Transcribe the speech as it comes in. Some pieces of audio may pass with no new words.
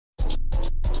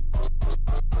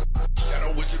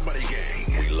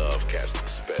love casting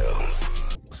spells.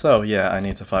 So yeah, I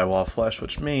need to fight Wall of Flesh,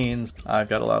 which means I've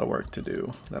got a lot of work to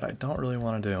do that I don't really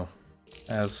want to do,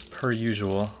 as per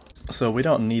usual. So we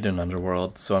don't need an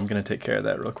underworld, so I'm gonna take care of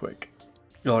that real quick.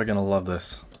 Y'all are gonna love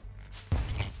this.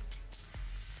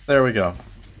 There we go.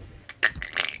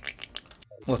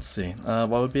 Let's see, what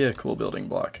would be a cool building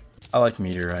block? I like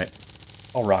meteorite.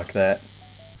 I'll rock that.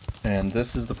 And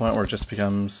this is the point where it just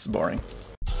becomes boring.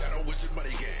 Shadow Wizard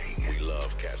Money Gang. We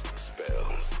love casting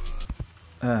spells.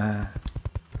 I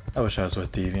wish I was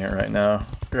with Deviant right now.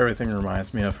 Everything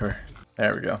reminds me of her.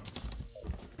 There we go.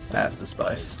 That's the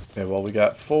spice. Okay, well we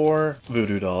got 4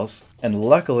 voodoo dolls. And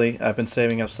luckily, I've been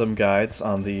saving up some guides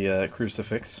on the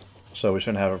crucifix, so we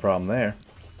shouldn't have a problem there.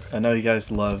 I know you guys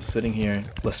love sitting here,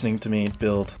 listening to me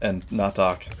build and not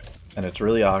talk. And it's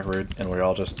really awkward, and we're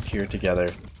all just here together.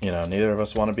 You know, neither of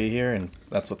us want to be here, and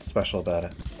that's what's special about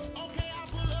it.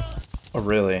 Oh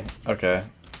really? Okay.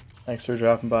 Thanks for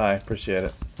dropping by, appreciate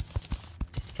it.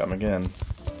 Come again.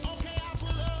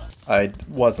 I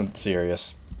wasn't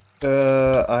serious.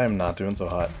 I am not doing so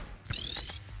hot.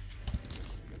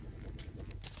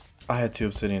 I had 2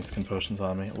 obsidian skin potions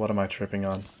on me. What am I tripping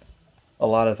on? A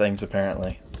lot of things,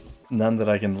 apparently. None that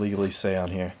I can legally say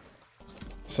on here.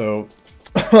 So...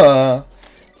 I'm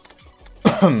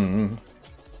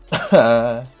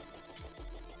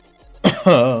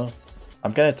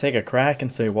gonna take a crack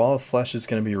and say Wall of Flesh is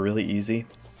gonna be really easy.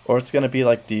 Or it's gonna be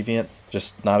like Deviant,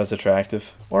 just not as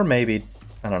attractive. Or maybe,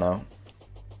 I don't know.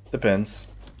 Depends.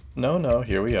 No,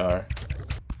 here we are.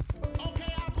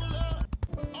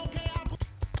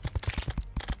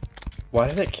 Why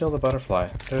did it kill the butterfly?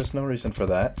 There's no reason for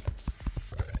that.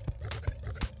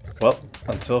 Well,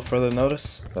 until further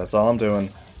notice, that's all I'm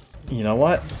doing. You know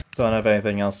what? Don't have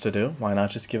anything else to do. Why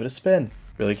not just give it a spin?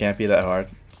 Really can't be that hard.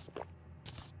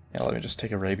 Yeah, let me just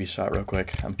take a rabies shot real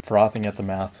quick. I'm frothing at the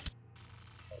mouth.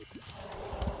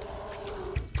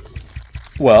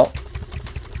 Well,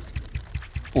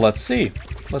 let's see.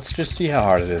 Let's just see how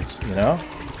hard it is, you know?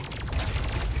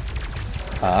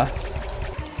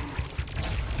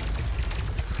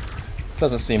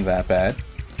 Doesn't seem that bad.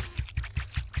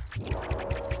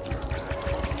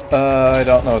 I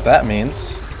don't know what that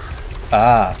means.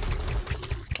 Ah.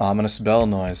 Ominous bell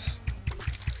noise.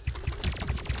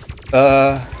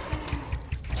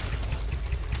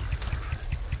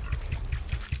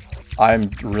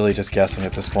 I'm really just guessing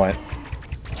at this point.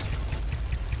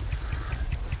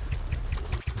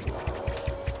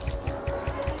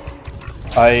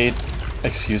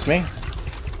 Excuse me?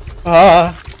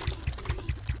 Ah!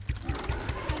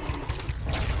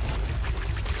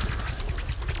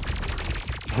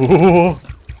 Ooh,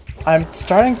 I'm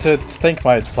starting to think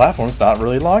my platform's not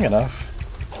really long enough.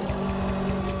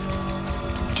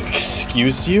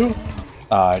 Excuse you?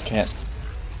 I can't...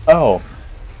 Oh.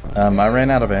 I ran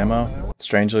out of ammo,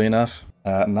 strangely enough.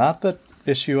 Not the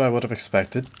issue I would have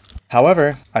expected.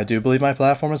 However, I do believe my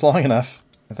platform is long enough.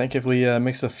 I think if we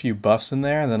mix a few buffs in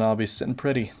there, then I'll be sitting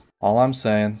pretty. All I'm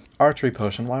saying. Archery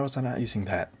potion, why was I not using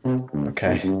that?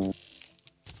 Okay.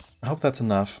 I hope that's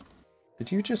enough.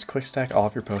 Did you just quick stack all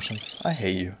of your potions? I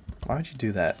hate you. Why would you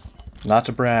do that? Not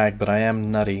to brag, but I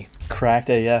am nutty. Cracked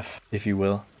AF, if you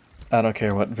will. I don't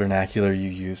care what vernacular you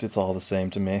use, it's all the same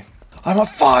to me. I'm on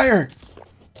fire!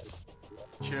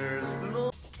 Cheers.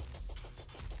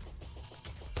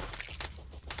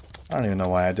 I don't even know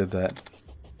why I did that.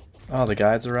 Oh, the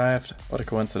guides arrived? What a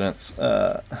coincidence.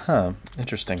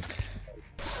 Interesting.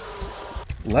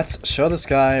 Let's show this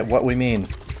guy what we mean.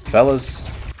 Fellas,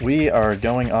 we are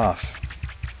going off.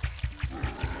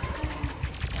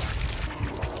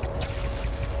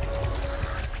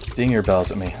 Ding your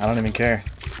bells at me. I don't even care.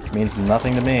 It means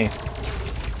nothing to me.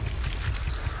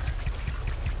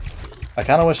 I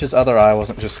kind of wish his other eye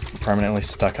wasn't just permanently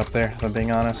stuck up there, if I'm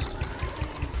being honest.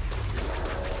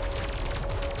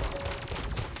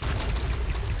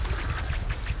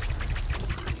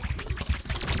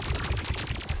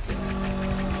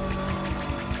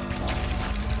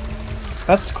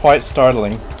 That's quite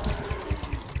startling.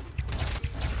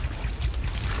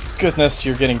 Goodness,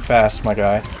 you're getting fast, my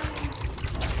guy.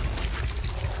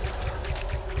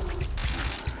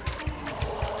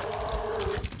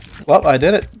 Well, I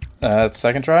did it.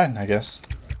 Second try, I guess.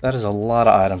 That is a lot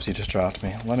of items you just dropped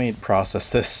me. Let me process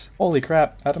this. Holy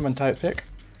crap, adamantite pick.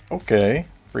 Okay,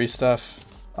 free stuff.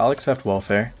 I'll accept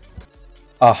welfare.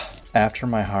 Ah, after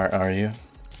my heart, are you?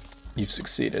 You've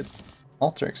succeeded.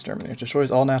 Altar Exterminator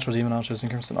destroys all natural demon altars and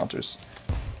crimson altars.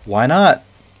 Why not?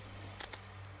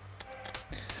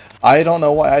 I don't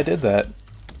know why I did that.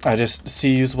 I just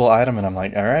see usable item and I'm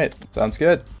like, alright, sounds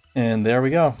good. And there we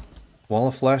go. Wall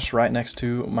of Flesh right next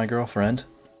to my girlfriend.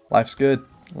 Life's good.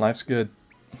 Life's good.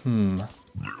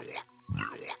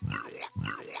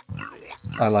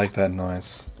 I like that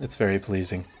noise. It's very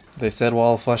pleasing. They said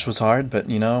Wall of Flesh was hard, but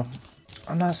you know,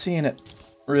 I'm not seeing it.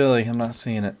 Really, I'm not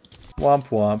seeing it. Womp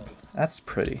womp. That's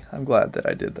pretty. I'm glad that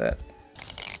I did that.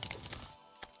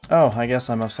 Oh, I guess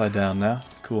I'm upside down now.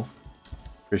 Cool.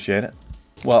 Appreciate it.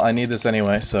 Well, I need this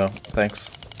anyway, so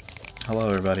thanks. Hello,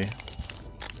 everybody.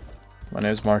 My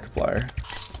name's Markiplier.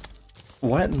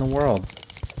 What in the world?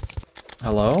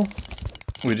 Hello?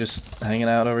 We just hanging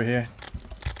out over here?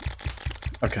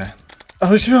 Okay.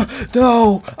 Oh,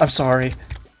 no! I'm sorry.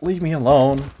 Leave me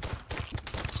alone.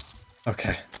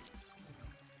 Okay.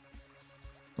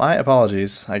 My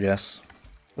apologies, I guess.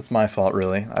 That's my fault,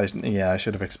 really. Yeah, I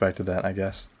should have expected that, I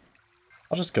guess.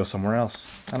 I'll just go somewhere else.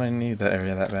 I don't need that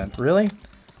area that bad. Really?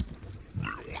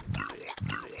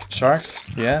 Sharks?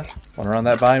 Yeah? Wanna run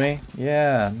that by me?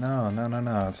 Yeah, no.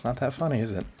 It's not that funny,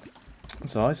 is it?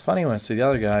 It's always funny when I see the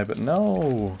other guy, but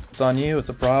no! It's on you, it's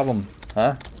a problem.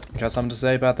 Huh? You got something to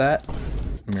say about that?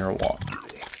 Mirror walk.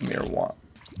 Mirror walk.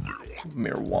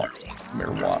 Mirror walk.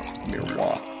 Mirror walk. Mirror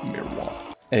walk. Mirror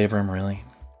walk. Abram, really?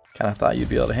 Kinda thought you'd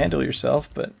be able to handle yourself,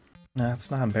 but no, it's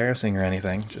not embarrassing or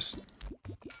anything. Just...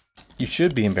 You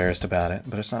should be embarrassed about it,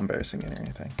 but it's not embarrassing or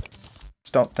anything.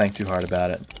 Just don't think too hard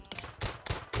about it.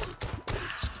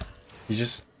 You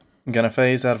just gonna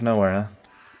phase out of nowhere, huh?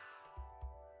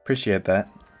 Appreciate that.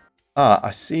 Ah,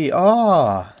 I see.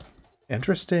 Ah!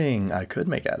 Interesting. I could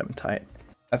make adamantite.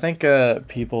 I think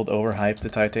people overhype the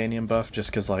titanium buff just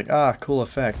because, like, ah, cool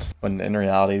effect. When in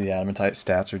reality, the adamantite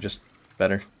stats are just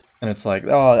better. And it's like,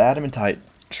 oh, adamantite,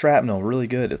 shrapnel, really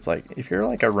good. It's like, if you're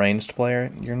like a ranged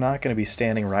player, you're not going to be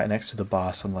standing right next to the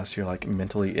boss unless you're like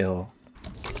mentally ill.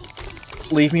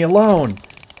 Leave me alone!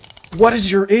 What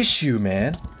is your issue,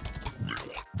 man?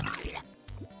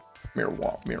 Mirror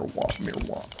walk, mirror walk, mirror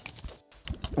walk.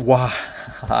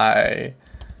 Why?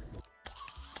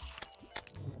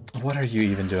 What are you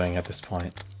even doing at this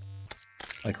point?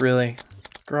 Like, really?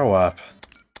 Grow up.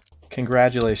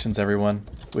 Congratulations, everyone.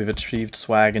 We've achieved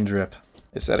swag and drip.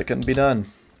 They said it couldn't be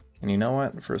done. And you know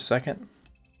what? For a second,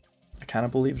 I kind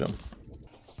of believed him.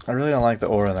 I really don't like the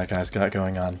aura that guy's got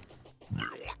going on.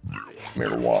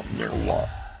 Mirror walk, mirror walk.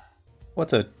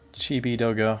 What's a chibi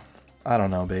dogo? I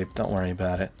don't know, babe. Don't worry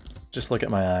about it. Just look at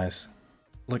my eyes.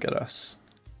 Look at us.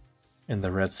 In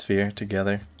the red sphere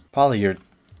together. Polly, you're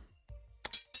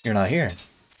not here.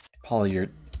 Polly, you're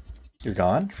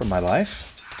gone from my life?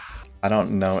 I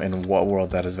don't know in what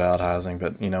world that is valid housing,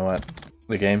 but you know what?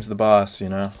 The game's the boss, you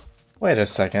know? Wait a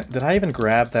second. Did I even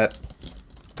grab that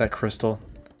crystal?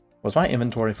 Was my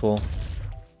inventory full?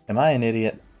 Am I an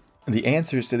idiot? The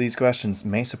answers to these questions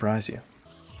may surprise you.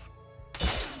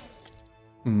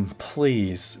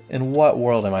 Please. In what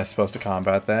world am I supposed to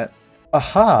combat that?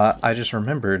 Aha! I just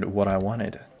remembered what I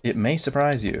wanted. It may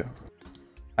surprise you.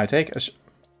 I take a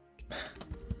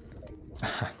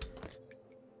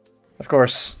Of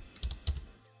course.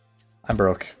 I'm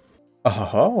broke.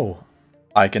 Oh,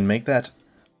 I can make that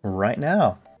right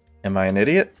now. Am I an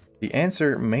idiot? The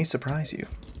answer may surprise you.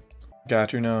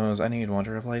 Got your nose. I need one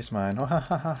to replace mine. Oh, ha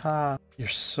ha ha ha. You're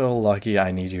so lucky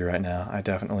I need you right now. I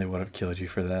definitely would have killed you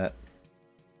for that.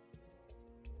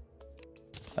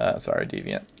 Sorry,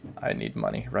 Deviant. I need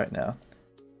money right now.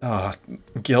 Ah,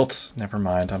 guilt. Never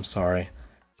mind. I'm sorry.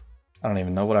 I don't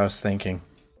even know what I was thinking.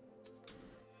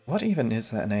 What even is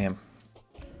that name?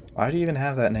 Why do you even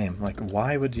have that name? Like,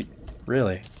 why would you...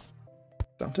 Really?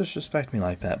 Don't disrespect me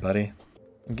like that, buddy.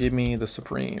 Give me the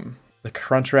Supreme. The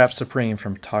Crunchwrap Supreme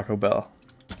from Taco Bell.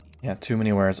 Yeah, too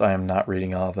many words. I am not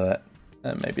reading all of that.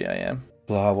 Maybe I am.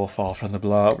 Blah will fall from the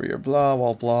blah over your blah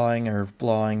while blawing or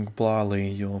blawing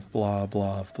blawly. You'll blah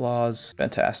blah of blahs.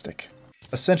 Fantastic.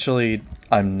 Essentially,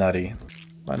 I'm nutty.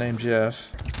 My name's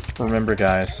Jeff. Remember,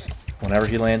 guys, whenever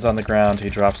he lands on the ground, he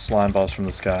drops slime balls from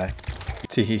the sky.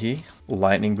 Teehee.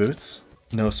 Lightning boots.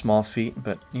 No small feet,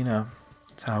 but you know,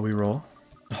 it's how we roll.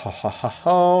 Ho ho ho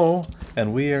ho!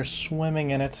 And we are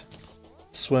swimming in it.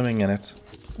 Swimming in it.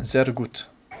 Sehr gut.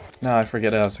 Now I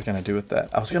forget what I was gonna do with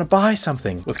that. I was gonna buy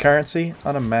something with currency?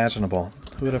 Unimaginable.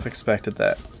 Who would have expected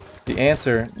that? The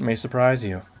answer may surprise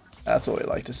you. That's what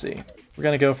we like to see. We're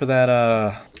gonna go for that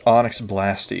Onyx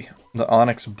Blasty. The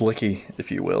Onyx Blicky, if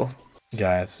you will.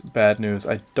 Guys, bad news.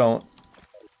 I don't...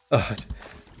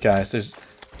 guys, there's...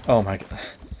 Oh my god.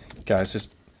 Guys, there's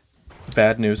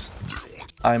bad news.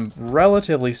 I'm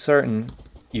relatively certain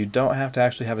you don't have to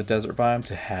actually have a desert biome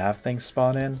to have things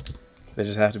spawn in. They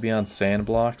just have to be on sand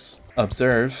blocks.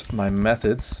 Observe my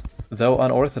methods. Though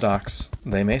unorthodox,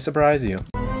 they may surprise you.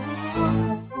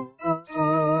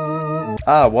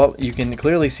 Ah, well, you can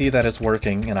clearly see that it's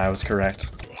working, and I was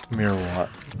correct. Mirror walk.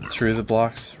 Through the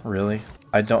blocks? Really?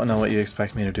 I don't know what you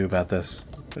expect me to do about this.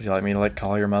 Would you like me to, like,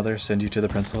 call your mother, send you to the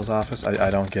principal's office? I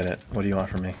don't get it. What do you want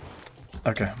from me?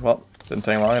 Okay, well, didn't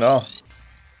take long at all.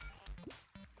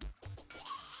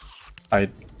 I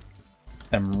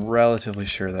am relatively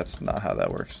sure that's not how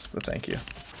that works, but thank you.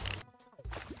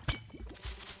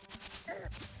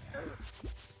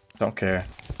 Don't care.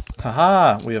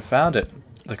 Haha! We have found it!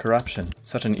 The corruption.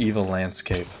 Such an evil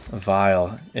landscape.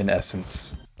 Vile, in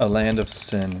essence. A land of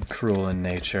sin, cruel in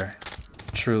nature.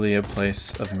 Truly a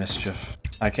place of mischief.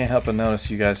 I can't help but notice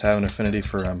you guys have an affinity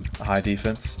for high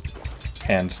defense.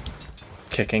 And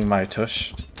kicking my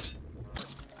tush.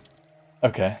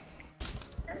 Okay.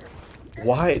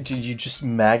 Why did you just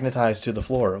magnetize to the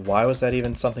floor? Why was that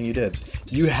even something you did?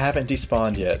 You haven't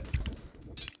despawned yet.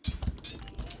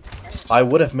 I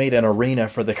would have made an arena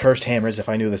for the cursed hammers if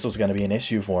I knew this was going to be an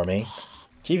issue for me.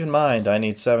 Keep in mind, I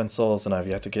need 7 souls and I've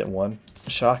yet to get 1.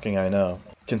 Shocking, I know.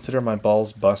 Consider my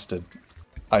balls busted.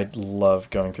 I love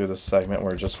going through this segment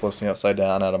where it just flips me upside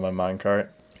down out of my minecart.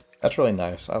 That's really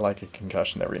nice. I like a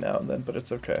concussion every now and then, but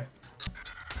it's okay.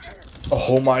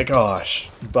 Oh my gosh.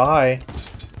 Bye.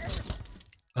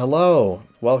 Hello.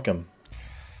 Welcome.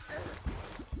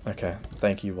 Okay.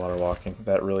 Thank you, water walking.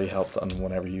 That really helped on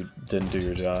whenever you didn't do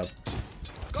your job.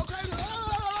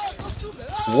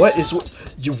 What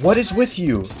is with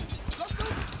you?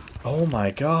 Oh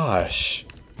my gosh.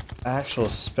 Actual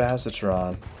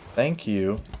spazatron. Thank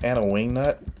you. And a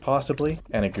wingnut, possibly.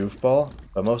 And a goofball.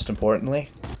 But most importantly,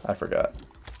 I forgot.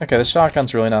 Okay, the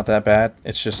shotgun's really not that bad.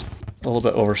 It's just a little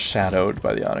bit overshadowed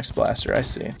by the Onyx Blaster, I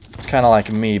see. It's kind of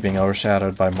like me being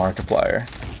overshadowed by Markiplier.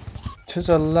 'Tis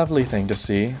a lovely thing to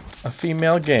see. A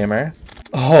female gamer.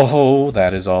 Oh,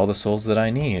 that is all the souls that I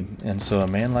need. And so a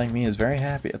man like me is very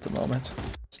happy at the moment.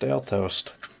 Stale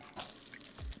toast.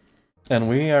 And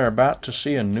we are about to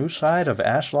see a new side of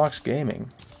Ashlock's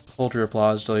gaming. Hold your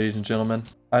applause, ladies and gentlemen.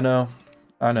 I know.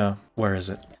 Where is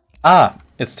it? Ah!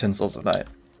 It's 10 souls a night.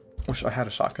 Wish I had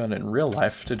a shotgun in real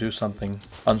life to do something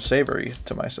unsavory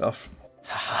to myself.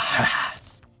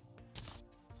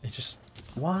 It just...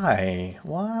 Why?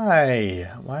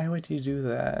 Why would you do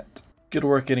that? Good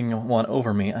work getting one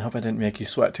over me. I hope I didn't make you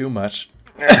sweat too much.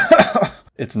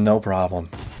 It's no problem.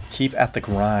 Keep at the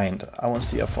grind. I want to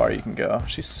see how far you can go.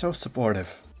 She's so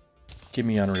supportive. Give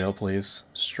me Unreal, please.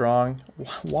 Strong.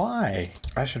 Why?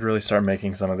 I should really start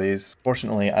making some of these.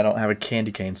 Fortunately, I don't have a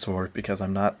candy cane sword because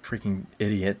I'm not freaking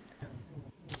idiot.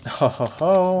 Ho ho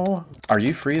ho. Are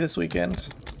you free this weekend?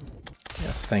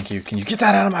 Yes, thank you. Can you get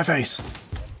that out of my face?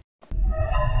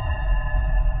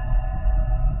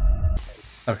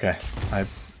 Okay,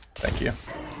 thank you.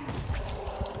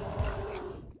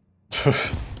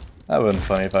 That wouldn't be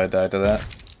funny if I died to that.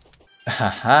 Ha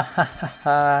ha ha ha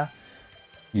ha.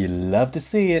 You love to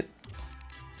see it.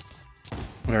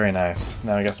 Very nice.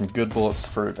 Now I got some good bullets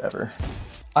for ever.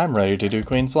 I'm ready to do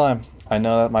Queen Slime. I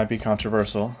know that might be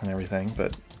controversial and everything,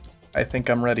 but I think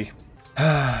I'm ready.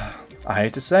 I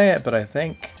hate to say it, but I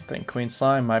think Queen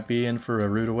Slime might be in for a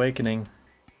rude awakening.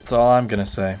 That's all I'm gonna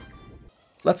say.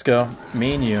 Let's go.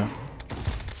 Me and you.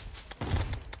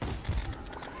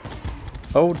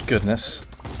 Oh goodness.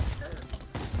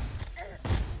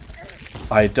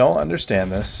 I don't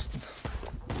understand this.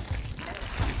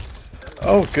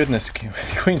 Oh goodness,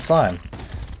 Queen Slime.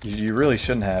 You really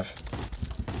shouldn't have.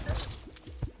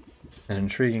 An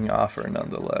intriguing offer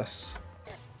nonetheless.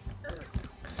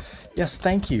 Yes,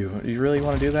 thank you. You really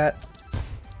want to do that?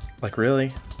 Like,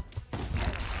 really?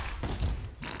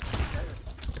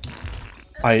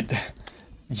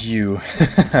 You.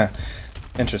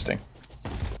 Interesting.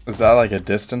 Is that like a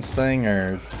distance thing,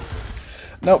 or...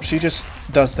 Nope, she just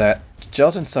does that.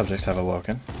 Gelatin subjects have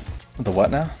awoken. The what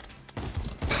now?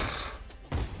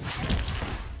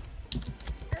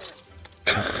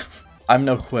 I'm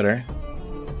no quitter.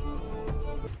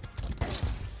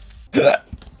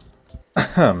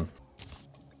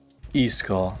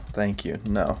 E-skull, thank you.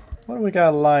 No. What do we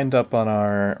got lined up on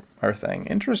our thing?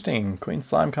 Interesting. Queen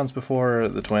Slime comes before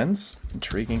the twins.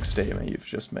 Intriguing statement you've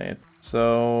just made.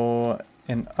 So,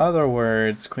 in other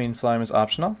words, Queen Slime is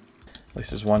optional? At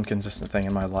least there's one consistent thing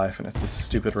in my life, and it's this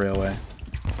stupid railway.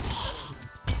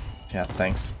 Yeah,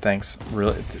 thanks. Thanks.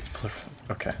 Really?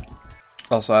 Okay.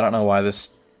 Also, I don't know why this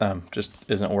just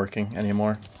isn't working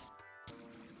anymore.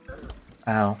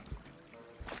 Ow.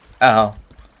 Ow.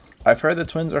 I've heard the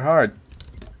twins are hard.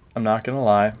 I'm not gonna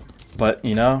lie. But,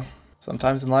 you know,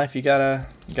 sometimes in life you gotta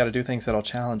do things that'll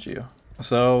challenge you.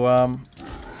 So,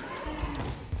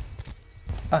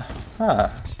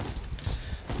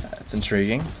 that's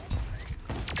intriguing.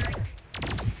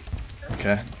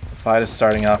 Okay, the fight is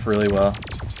starting off really well.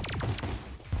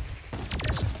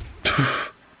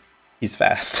 He's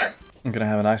fast. I'm gonna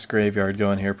have a nice graveyard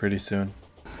going here pretty soon.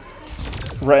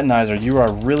 Retinizer, you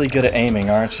are really good at aiming,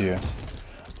 aren't you?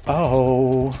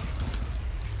 Oh.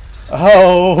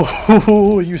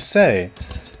 Oh, you say.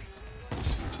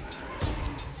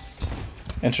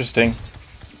 Interesting.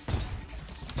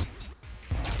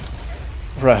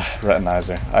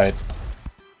 Retinizer.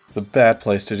 It's a bad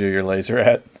place to do your laser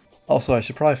at. Also, I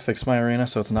should probably fix my arena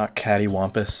so it's not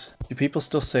cattywampus. Do people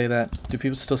still say that? Do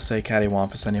people still say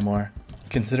cattywampus anymore?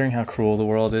 Considering how cruel the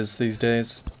world is these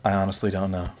days, I honestly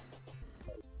don't know.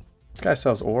 This guy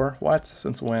sells ore? What?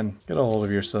 Since when? Get a hold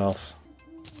of yourself.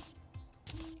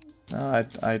 No,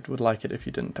 I would like it if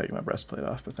you didn't take my breastplate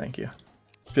off, but thank you.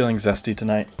 Feeling zesty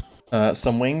tonight.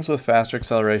 Some wings with faster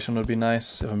acceleration would be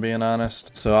nice, if I'm being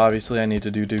honest. So obviously I need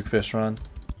to do Duke Fish Run.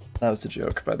 That was a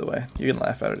joke, by the way. You can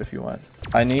laugh at it if you want.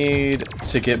 I need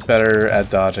to get better at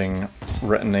dodging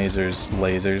Retinazer's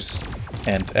lasers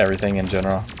and everything in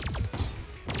general.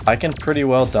 I can pretty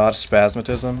well dodge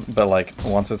Spasmatism, but like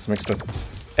once it's mixed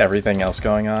with everything else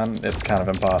going on, it's kind of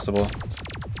impossible.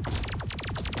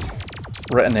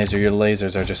 Retinazer, your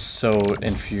lasers are just so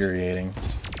infuriating.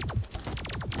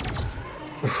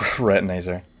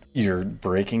 Retinazer, you're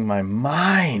breaking my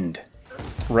mind!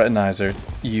 Retinizer,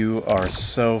 you are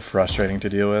so frustrating to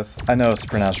deal with. I know it's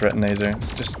pronounced Retinazer,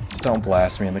 just don't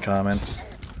blast me in the comments.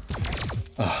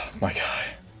 Oh my god.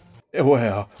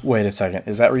 Well, wait a second,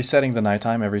 is that resetting the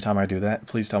nighttime every time I do that?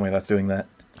 Please tell me that's doing that.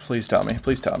 Please tell me,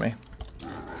 please tell me.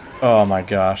 Oh my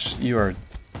gosh, you are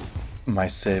my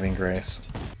saving grace.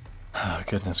 Oh,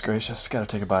 goodness gracious, gotta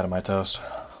take a bite of my toast.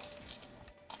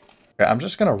 Okay, I'm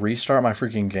just gonna restart my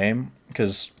freaking game,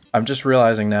 because I'm just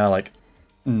realizing now, like,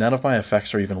 none of my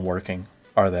effects are even working,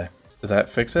 are they? Did that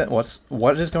fix it?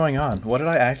 What is going on? What did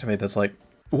I activate that's like...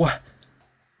 What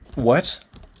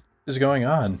is going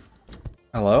on?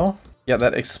 Hello? Yeah,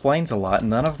 that explains a lot.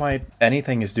 None of my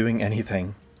anything is doing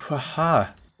anything.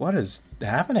 Haha. What is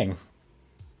happening?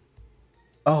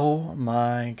 Oh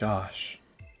my gosh.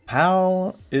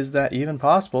 How is that even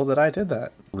possible that I did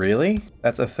that? Really?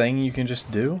 That's a thing you can just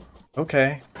do?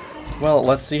 Okay. Well,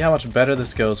 let's see how much better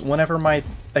this goes whenever my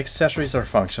accessories are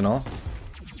functional.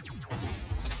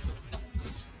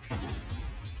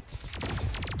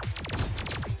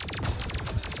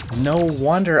 No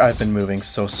wonder I've been moving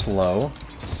so slow.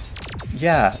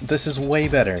 Yeah, this is way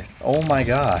better. Oh my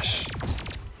gosh.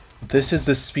 This is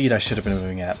the speed I should have been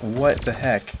moving at. What the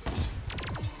heck?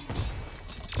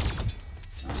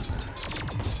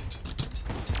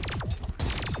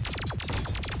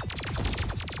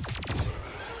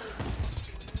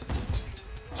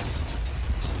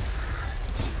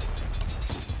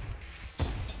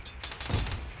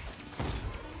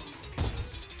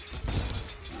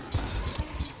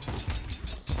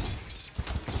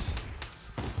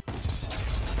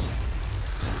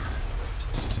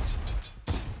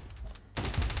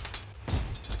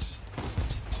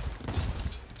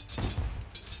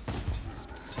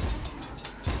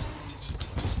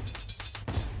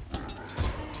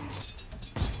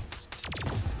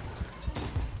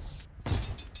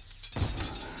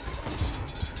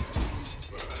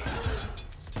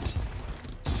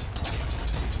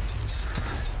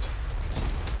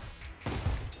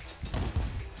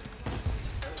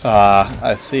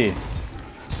 I see.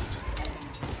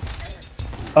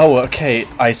 Oh, okay,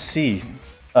 I see.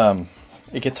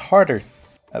 It gets harder,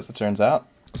 as it turns out.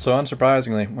 So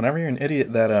unsurprisingly, whenever you're an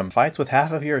idiot that fights with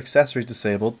half of your accessories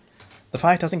disabled, the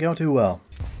fight doesn't go too well.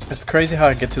 It's crazy how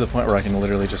I get to the point where I can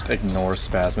literally just ignore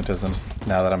Spasmatism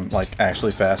now that I'm, like,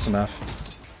 actually fast enough.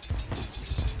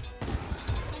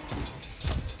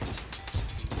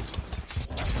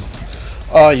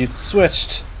 Oh, you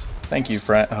switched! Thank you,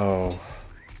 friend. Oh.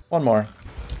 One more.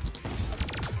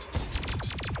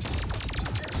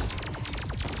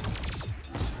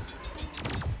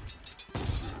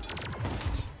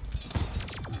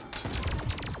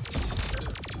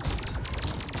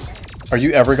 Are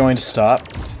you ever going to stop?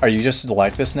 Are you just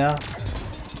like this now?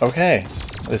 Okay.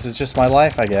 This is just my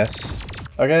life, I guess.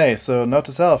 Okay, so note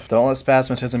to self. Don't let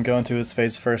Spasmatism go into his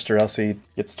phase first or else he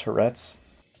gets Tourette's.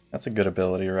 That's a good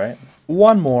ability, right?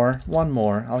 One more. One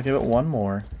more. I'll give it one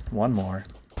more. One more.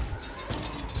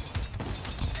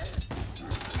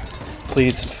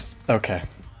 Please. Okay.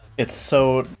 It's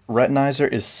so...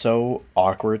 Retinizer is so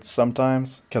awkward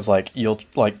sometimes. Because, like, you'll,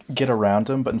 like, get around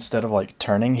him, but instead of, like,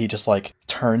 turning, he just, like,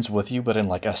 turns with you, but in,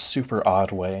 like, a super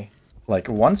odd way. Like,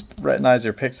 once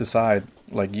Retinizer picks a side,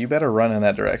 like, you better run in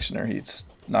that direction or he's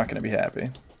not going to be happy.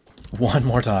 One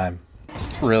more time.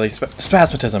 Really?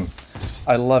 Spasmatism!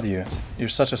 I love you. You're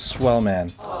such a swell man.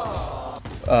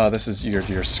 This is...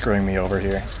 You're screwing me over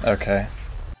here. Okay.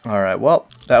 Alright, well,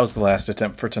 that was the last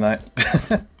attempt for tonight.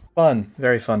 Fun,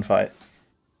 very fun fight.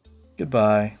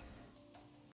 Goodbye.